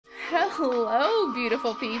Hello,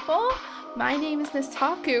 beautiful people. My name is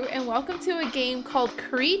Nestakoo, and welcome to a game called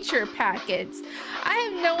Creature Packets. I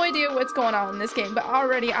have no idea what's going on in this game, but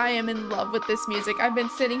already I am in love with this music. I've been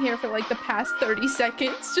sitting here for like the past 30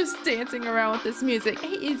 seconds just dancing around with this music.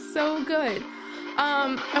 It is so good.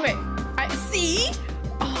 Okay, I see.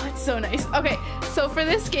 Oh, it's so nice. Okay, so for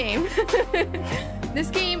this game, this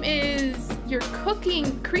game is you're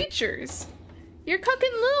cooking creatures. You're cooking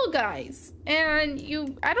little guys, and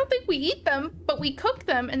I don't think we eat them, but we cook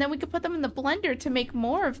them, and then we could put them in the blender to make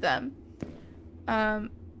more of them. Hi,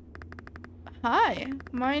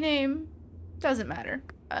 my name doesn't matter.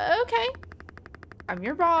 Okay. I'm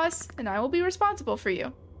your boss, and I will be responsible for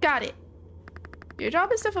you. Got it. Your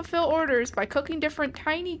job is to fulfill orders by cooking different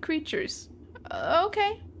tiny creatures.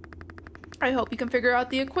 Okay. I hope you can figure out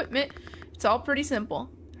the equipment. It's all pretty simple.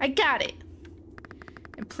 I got it.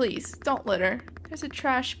 And please, don't litter. There's a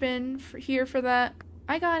trash bin here for that.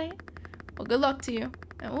 I got it. Well, good luck to you.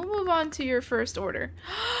 And we'll move on to your first order.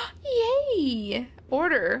 Yay!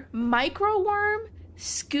 Order microworm,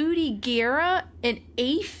 Scooty-Gara, and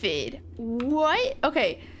aphid. What?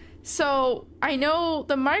 Okay, so I know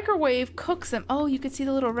the microwave cooks them. Oh, you can see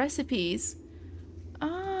the little recipes.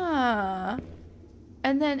 Ah.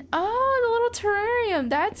 And then, oh, the little terrarium.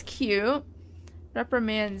 That's cute.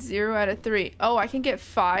 Reprimand 0 out of 3. Oh, I can get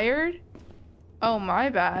fired? Oh, my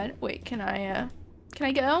bad. Wait, can I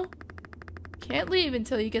go? Can't leave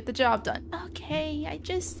until you get the job done. Okay,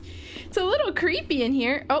 it's a little creepy in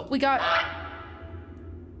here. Oh, we got...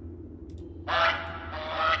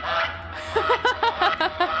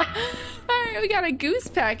 Alright, we got a goose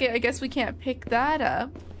packet. I guess we can't pick that up.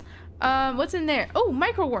 What's in there? Oh,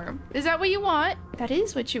 microworm. Is that what you want? That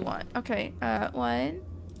is what you want. Okay, 1,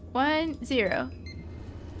 1, 0.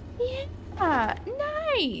 Yeah,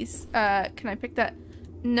 nice. Can I pick that?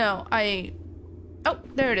 No, oh,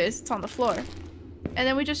 there it is. It's on the floor. And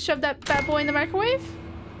then we just shove that bad boy in the microwave?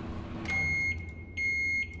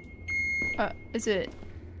 Is it?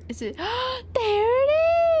 There it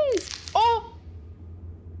is! Oh!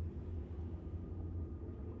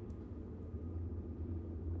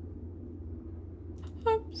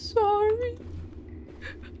 I'm sorry.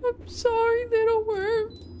 I'm sorry, little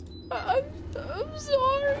worm. I'm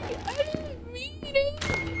sorry. I didn't mean it.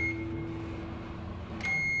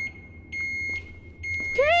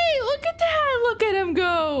 Okay, look at that. Look at him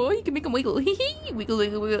go. Oh, you can make him wiggle. Wiggle,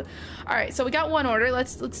 wiggle, wiggle. All right, so we got one order.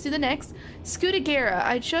 Let's do the next. Scooty-Gara.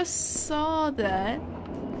 I just saw that.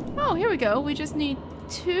 Oh, here we go. We just need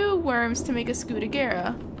 2 worms to make a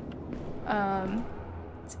Scooty-Gara.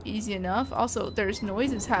 It's easy enough. Also, there's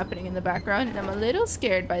noises happening in the background, and I'm a little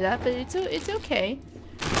scared by that, but it's okay.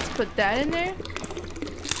 Let's put that in there.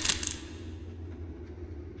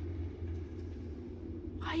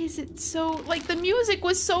 Why is it so... Like, the music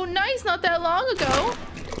was so nice not that long ago.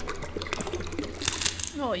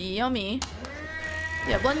 Oh, yummy.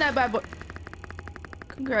 Yeah, blend that bad boy.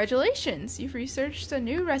 Congratulations. You've researched a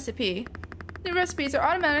new recipe. New recipes are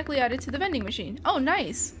automatically added to the vending machine. Oh,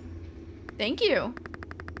 nice. Thank you.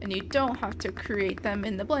 And you don't have to create them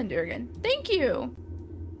in the blender again. Thank you.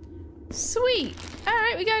 Sweet. All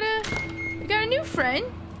right, we got a new friend.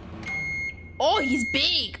 Oh, he's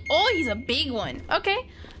big. Oh, he's a big one. Okay.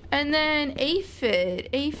 And then aphid.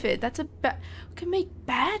 Aphid. That's a bat. We can make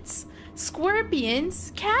bats,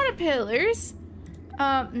 scorpions, caterpillars.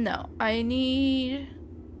 No. I need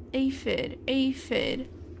aphid. Aphid.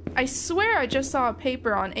 I swear I just saw a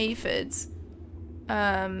paper on aphids.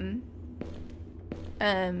 I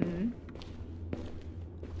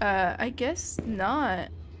guess not.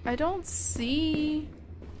 I don't see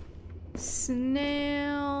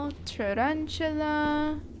snail,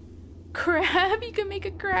 tarantula, crab. You can make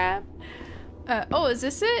a crab. Oh, is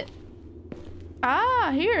this it? Ah,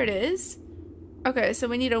 here it is. Okay, so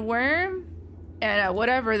we need a worm and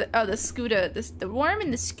whatever. The Scooter, the worm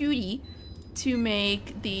and the Scooty to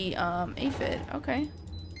make the aphid. Okay,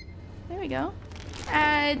 there we go.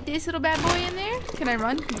 Add this little bad boy in there. Can I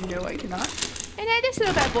run? No, I cannot. And add this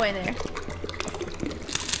little bad boy in there.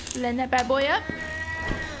 Blend that bad boy up.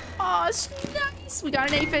 Oh, it's nice. We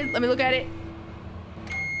got an aphid. Let me look at it.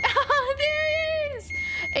 Oh, there it is.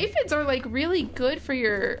 Aphids are like really good for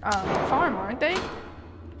your farm, aren't they?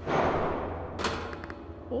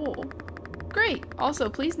 Oh, great. Also,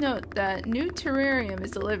 please note that new terrarium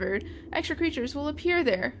is delivered. Extra creatures will appear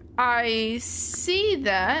there. I see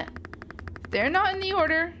that. They're not in the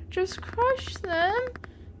order. Just crush them,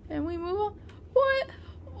 and we move on. What?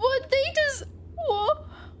 They just... What?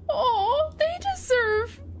 Oh, they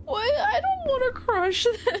deserve... What? I don't want to crush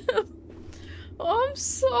them. Oh, I'm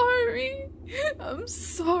sorry. I'm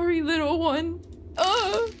sorry, little one.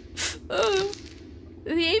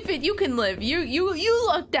 aphid, you can live. You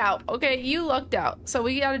lucked out, okay? You lucked out. So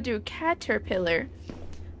we gotta do caterpillar.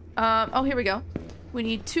 Oh, here we go. We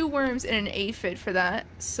need 2 worms and an aphid for that.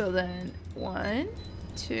 So then 1,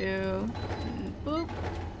 2, and boop.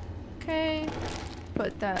 Okay.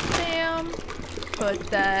 Put that bam. Put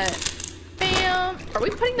that bam. Are we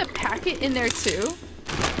putting the packet in there too?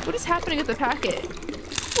 What is happening with the packet?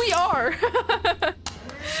 We are.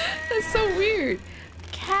 That's so weird.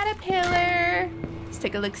 Caterpillar. Let's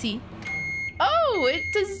take a look-see. Oh, it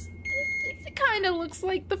does. It kind of looks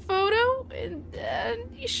like the photo.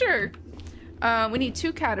 Sure. We need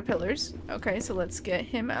 2 caterpillars. Okay, so let's get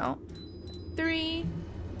him out. 3.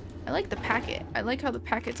 I like the packet. I like how the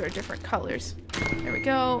packets are different colors. There we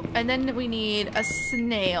go. And then we need a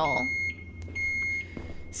snail.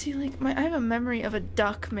 See, like, I have a memory of a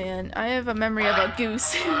duck, man. I have a memory of a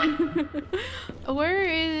goose. Where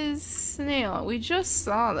is snail? We just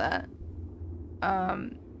saw that.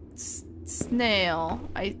 Snail.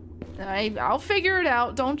 I'll figure it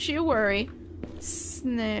out. Don't you worry.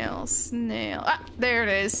 Snail. Ah, there it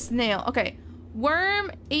is. Snail. Okay.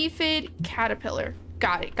 Worm, aphid, caterpillar.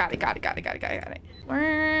 Got it.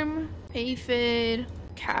 Worm, aphid,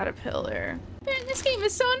 caterpillar. Man, this game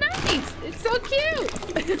is so nice. It's so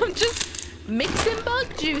cute. I'm just mixing bug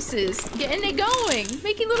juices, getting it going,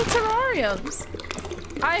 making little terrariums.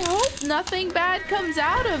 I hope nothing bad comes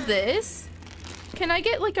out of this. Can I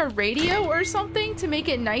get like a radio or something to make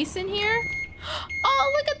it nice in here?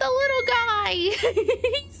 Oh, look at the little guy.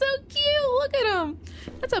 He's so cute. Look at him.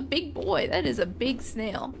 That's a big boy. That is a big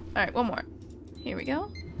snail. All right, one more. Here we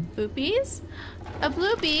go. Boopies. A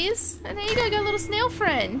bloopies. And there you go. Got a little snail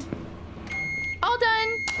friend. All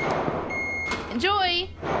done. Enjoy.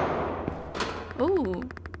 Ooh.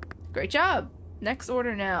 Great job. Next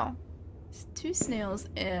order now. 2 snails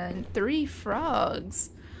and 3 frogs.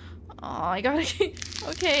 Oh, I gotta get...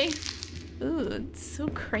 Okay. Ooh, it's so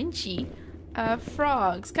crunchy.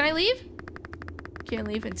 Frogs. Can I leave? Can't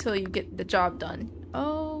leave until you get the job done.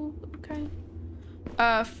 Oh, okay.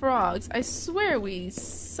 Frogs. I swear we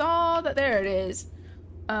saw that. There it is.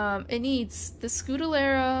 It needs the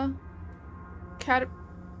Scutellera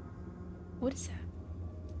What is that?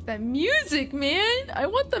 That music, man! I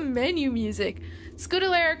want the menu music.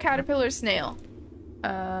 Scutellera, caterpillar, snail.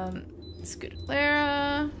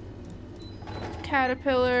 Scutellera,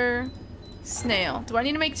 caterpillar, snail. Do I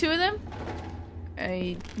need to make 2 of them?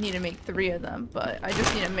 I need to make 3 of them, but I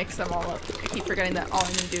just need to mix them all up. I keep forgetting that all I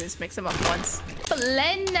need to do is mix them up once.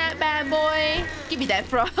 Blend that bad boy! Give me that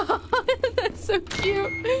frog! That's so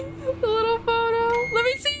cute! The little photo! Let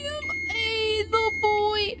me see him! Hey, little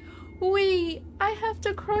boy! Wait, I have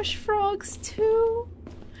to crush frogs too?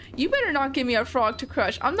 You better not give me a frog to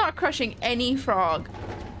crush. I'm not crushing any frog.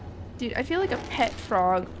 Dude, I feel like a pet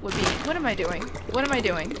frog would be... What am I doing? What am I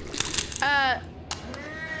doing? Is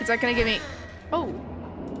that gonna give me... Oh.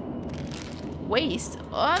 Waste.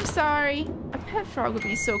 Oh, I'm sorry. A pet frog would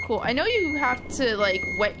be so cool. I know you have to, like,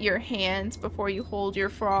 wet your hands before you hold your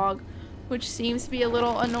frog, which seems to be a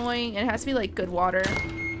little annoying. And it has to be, like, good water.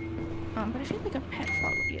 But I feel like a pet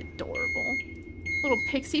frog would be adorable. Little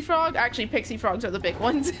pixie frog? Actually, pixie frogs are the big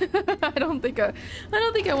ones. I don't think I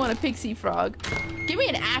want a pixie frog. Give me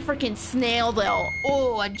an African snail, though.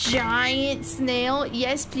 Oh, a giant snail.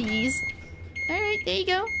 Yes, please. All right, there you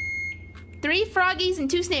go. 3 froggies and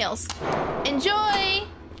 2 snails. Enjoy!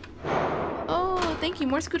 Oh, thank you.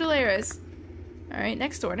 More Scutelleras. Alright,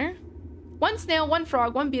 next order. 1 snail, 1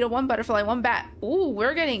 frog, 1 beetle, 1 butterfly, 1 bat. Ooh,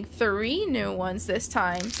 we're getting 3 new ones this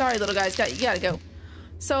time. Sorry, little guys. You gotta go.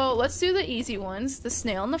 So, let's do the easy ones. The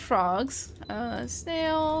snail and the frogs.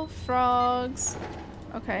 Snail, frogs.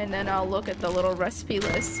 Okay, and then I'll look at the little recipe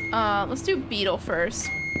list. Let's do beetle first.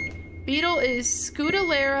 Beetle is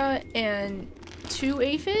Scutellera and 2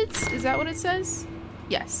 aphids? Is that what it says?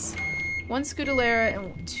 Yes. 1 Scutellera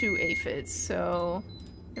and 2 aphids. So,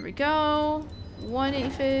 here we go. 1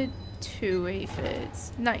 aphid, 2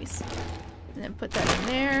 aphids. Nice. And then put that in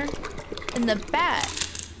there. And the bat.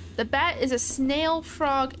 The bat is a snail,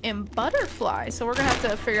 frog, and butterfly. So we're gonna have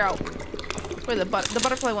to figure out where the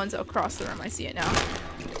butterfly one's across the room. I see it now.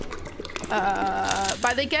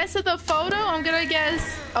 By the guess of the photo, I'm gonna guess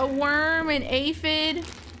a worm, an aphid,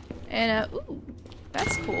 and a... Ooh.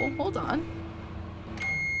 That's cool. Hold on.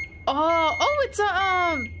 Oh, it's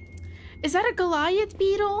a, is that a Goliath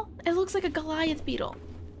beetle? It looks like a Goliath beetle.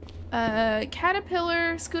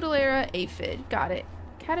 Caterpillar, Scutellera, aphid. Got it.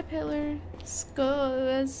 Caterpillar,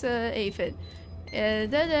 aphid.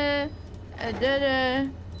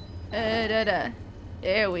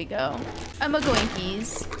 There we go. I'm a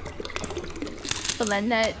goinkies.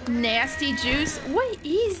 Blend that nasty juice. What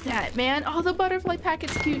is that, man? Oh, the butterfly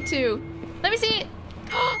packet's cute too. Let me see it.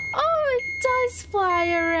 Oh, it does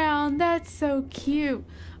fly around. That's so cute.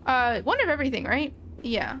 One of everything, right?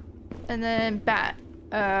 Yeah. And then bat.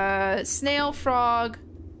 Snail, frog,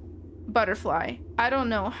 butterfly. I don't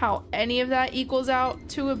know how any of that equals out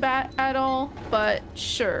to a bat at all, but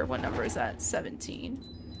sure. What number is that? 17.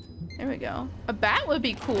 There we go. A bat would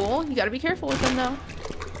be cool. You gotta be careful with them though.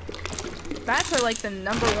 Bats are like the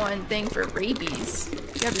 #1 thing for rabies.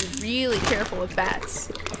 You gotta be really careful with bats.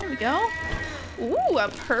 There we go. Ooh, a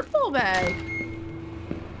purple bag.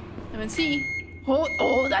 Let me see.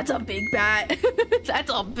 Oh, that's a big bat. That's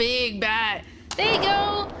a big bat. There you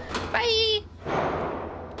go. Bye.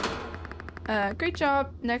 Great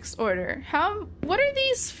job. Next order. What are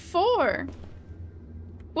these for?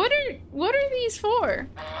 What are these for?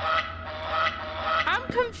 I'm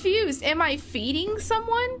confused. Am I feeding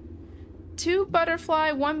someone? 2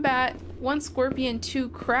 butterfly, 1 bat, 1 scorpion, 2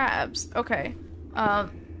 crabs. Okay. All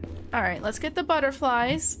right, let's get the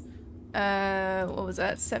butterflies. What was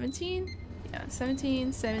that? 17? Yeah,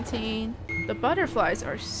 17, 17. The butterflies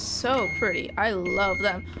are so pretty. I love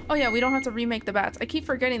them. Oh yeah, we don't have to remake the bats. I keep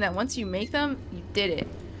forgetting that once you make them, you did it.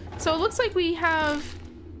 So it looks like we have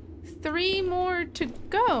 3 more to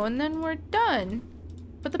go and then we're done.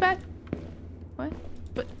 But the bat... What?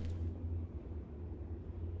 But...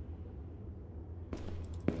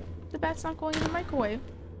 The bat's not going in the microwave.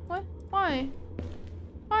 What? Why?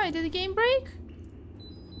 Why? Did the game break?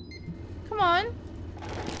 Come on.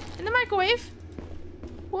 In the microwave.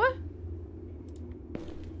 What?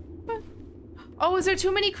 What? Oh, is there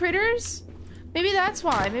too many critters? Maybe that's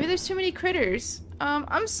why. Maybe there's too many critters.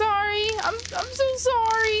 I'm sorry. I'm so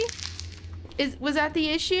sorry. Was that the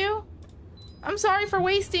issue? I'm sorry for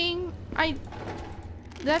wasting. Did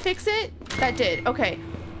that fix it? That did. Okay.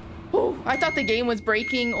 Ooh, I thought the game was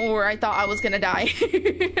breaking or I thought I was gonna die.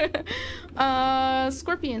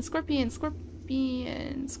 Scorpion.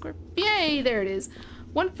 Yay, there it is.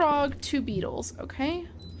 1 frog, 2 beetles. Okay.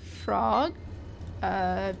 Frog.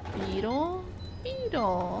 Beetle.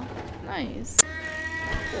 Nice.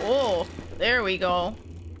 Oh, there we go.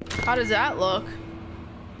 How does that look?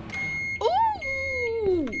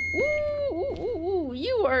 Ooh,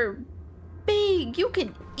 you are big. You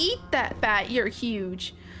can eat that bat. You're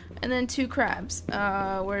huge. And then 2 crabs.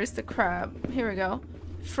 Where's the crab? Here we go.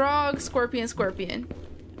 Frog, scorpion.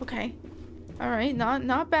 Okay. All right,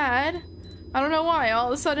 not bad. I don't know why. All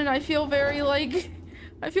of a sudden, I feel very like,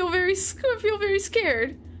 I feel very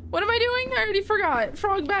scared. What am I doing? I already forgot.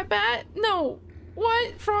 Frog, bat. No.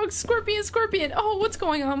 What? Frog, scorpion. Oh, what's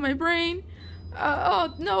going on in my brain?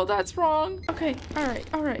 Oh no, that's wrong. Okay. All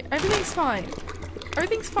right. Everything's fine.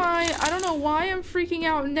 I don't know why I'm freaking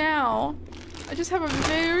out now. I just have a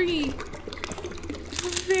very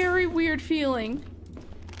weird feeling.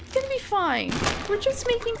 It's gonna be fine. We're just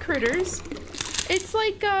making critters. It's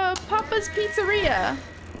like Papa's Pizzeria.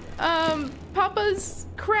 Papa's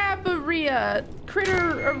Craberia.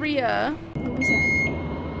 Critteria. What was that?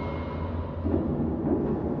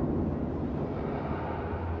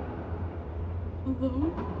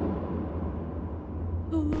 Hello?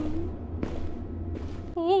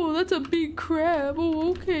 Oh, that's a big crab.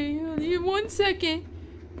 Oh, okay. 1 second.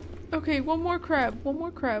 Okay, one more crab.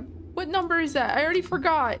 What number is that? I already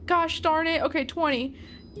forgot. Gosh darn it. Okay, 20.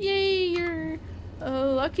 Yay, you're a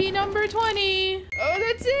lucky number 20. Oh,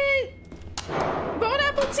 that's it. Bone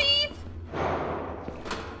apple teeth.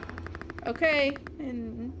 Okay,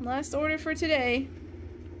 and last order for today.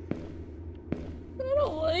 I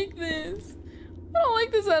don't like this. I don't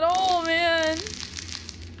like this at all, man.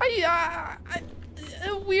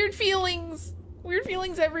 Weird feelings. Weird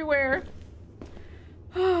feelings everywhere.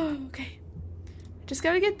 Okay. Just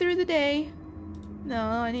gotta get through the day. No,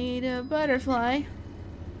 I need a butterfly.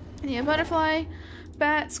 I need a butterfly,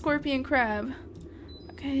 bat, scorpion, crab.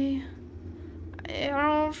 Okay. I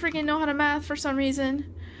don't freaking know how to math for some reason.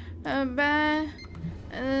 Bat,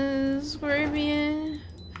 scorpion,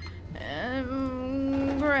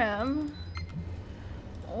 crab.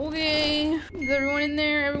 Okay. Is everyone in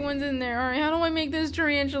there? Everyone's in there. Alright, how do I make this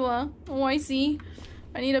tarantula? Oh, I see.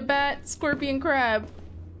 I need a bat, scorpion, crab.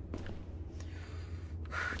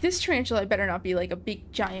 This tarantula better not be like a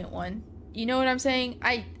big giant one. You know what I'm saying?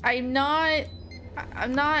 Okay,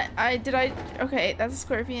 that's a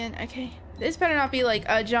scorpion. Okay. This better not be like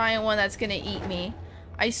a giant one that's gonna eat me.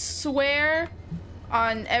 I swear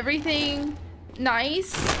on everything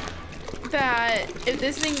nice that if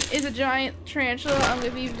this thing is a giant tarantula, I'm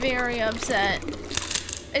gonna be very upset.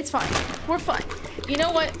 It's fine. We're fine. You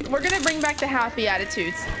know what? We're gonna bring back the happy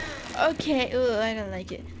attitudes. Okay. Ugh, I don't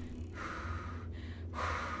like it.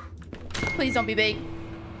 Please don't be big.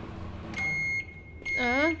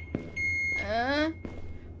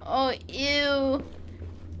 Oh, ew.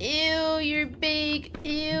 Ew, you're big.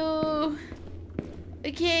 Ew.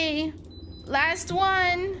 Okay. Last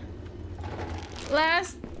one.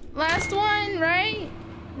 Last one, right?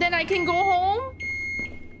 Then I can go home?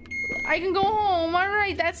 I can go home.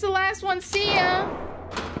 Alright, that's the last one. See ya.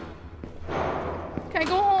 Can I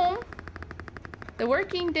go home? The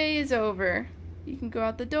working day is over. You can go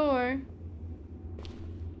out the door.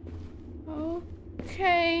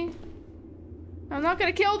 Okay. I'm not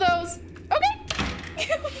gonna kill those. Okay.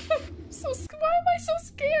 Why am I so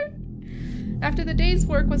scared? After the day's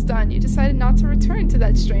work was done, you decided not to return to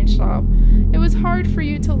that strange shop. It was hard for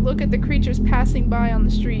you to look at the creatures passing by on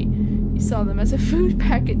the street. You saw them as a food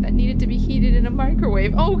packet that needed to be heated in a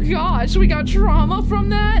microwave. Oh gosh, we got trauma from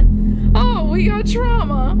that? Oh, we got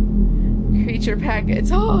trauma. Creature packets.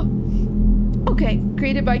 Oh. Okay,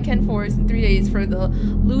 created by Ken Forrest in 3 days for the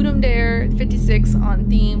Ludum Dare 56 on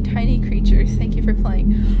theme Tiny Creatures. Thank you for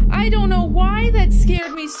playing. I don't know why that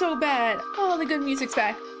scared me so bad. Oh, the good music's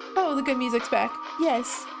back. Oh, the good music's back.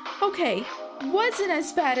 Yes. Okay. Wasn't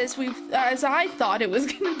as bad as I thought it was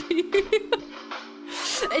gonna be.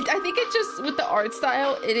 I think it just, with the art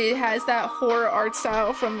style, it has that horror art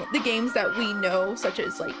style from the games that we know, such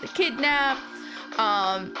as like The Kidnap.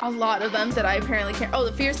 A lot of them that I apparently can't. Oh,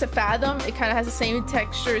 the Fears to Fathom. It kind of has the same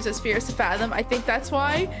textures as Fears to Fathom. I think that's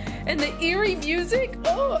why. And the eerie music.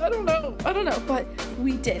 Oh, I don't know. But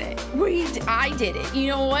we did it. I did it. You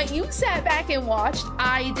know what? You sat back and watched.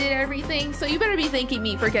 I did everything. So you better be thanking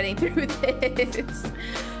me for getting through this.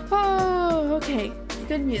 Oh, okay.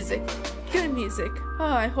 Good music. Good music. Oh,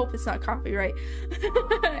 I hope it's not copyright.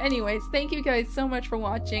 Anyways, thank you guys so much for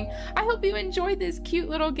watching. I hope you enjoyed this cute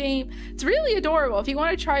little game. It's really adorable. If you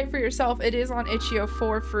want to try it for yourself, it is on itch.io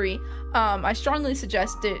for free. I strongly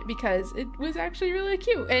suggest it because it was actually really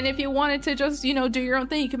cute. And if you wanted to just, you know, do your own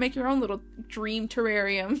thing, you can make your own little dream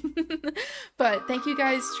terrarium. But thank you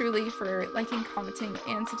guys truly for liking, commenting,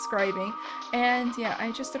 and subscribing. And yeah,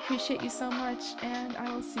 I just appreciate you so much. And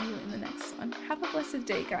I will see you in the next one. Have a blessed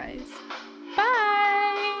day, guys.